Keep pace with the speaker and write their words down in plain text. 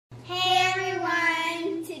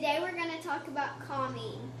talk about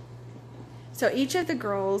calming. So each of the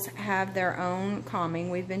girls have their own calming.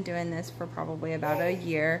 We've been doing this for probably about a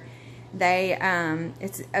year. They,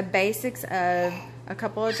 it's a basics of a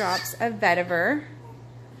couple of drops of vetiver,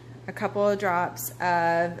 a couple of drops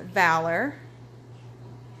of Valor,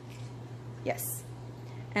 yes,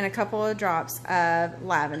 and a couple of drops of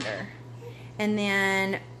lavender. And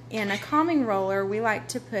then in a calming roller, we like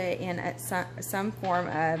to put in some form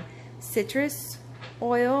of citrus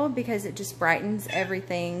oil because it just brightens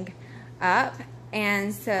everything up.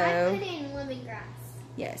 And so I put in lemongrass.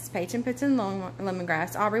 Yes, Peyton puts in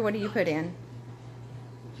lemongrass. Aubrey, what do you put in?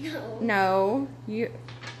 No. You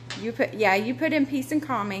put in peace and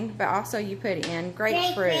calming, but also you put in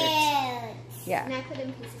grapefruit. Yeah. And I put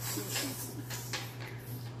in pieces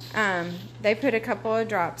of tea. They put a couple of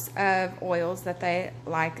drops of oils that they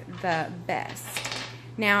like the best.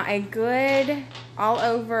 Now a good all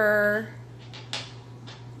over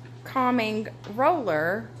calming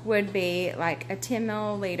roller would be like a 10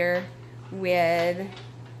 milliliter with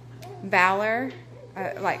Valor,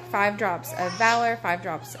 like 5 drops of Valor, 5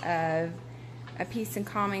 drops of a peace and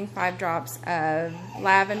calming, 5 drops of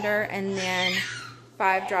lavender, and then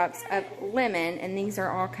 5 drops of lemon. And these are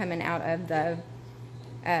all coming out of the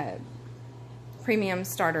premium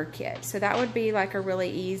starter kit. So that would be like a really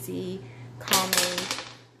easy calming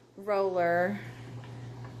roller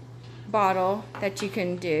bottle that you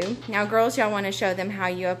can do. Now girls, y'all want to show them how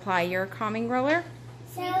you apply your calming roller?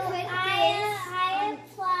 So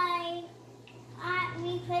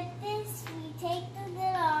we put this, we take the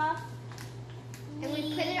lid off. And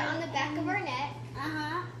we put it on the back of our neck.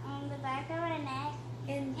 On the back of our neck.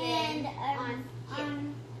 And then on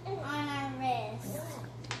our wrist.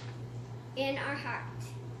 In our heart.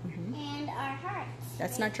 And our hearts.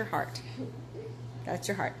 That's not your heart. That's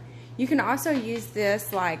your heart. You can also use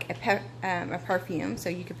this like a perfume, so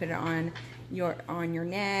you can put it on your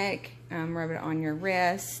neck, rub it on your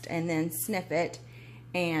wrist, and then sniff it.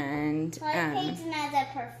 And like Peyton has a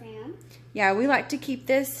perfume. Yeah, we like to keep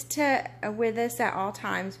this with us at all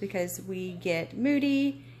times because we get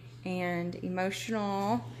moody and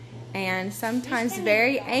emotional and sometimes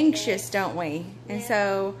very anxious, don't we? And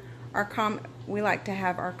so we like to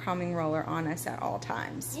have our calming roller on us at all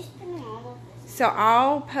times. So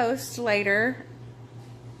I'll post later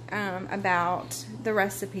about the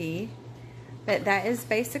recipe, but that is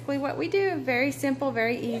basically what we do. Very simple,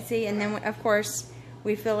 very easy. And then of course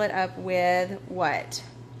we fill it up with what?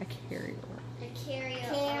 A carrier.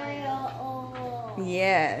 Carrier oil.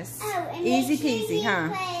 Yes. Oh, and easy make sure peasy, huh?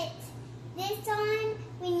 You put this on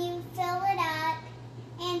when you fill it up,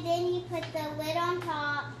 and then you put the lid on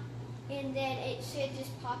top. And then it should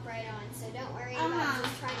just pop right on. So don't worry about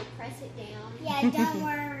just trying to press it down. Yeah, don't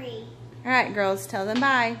worry. All right, girls, tell them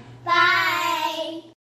bye. Bye.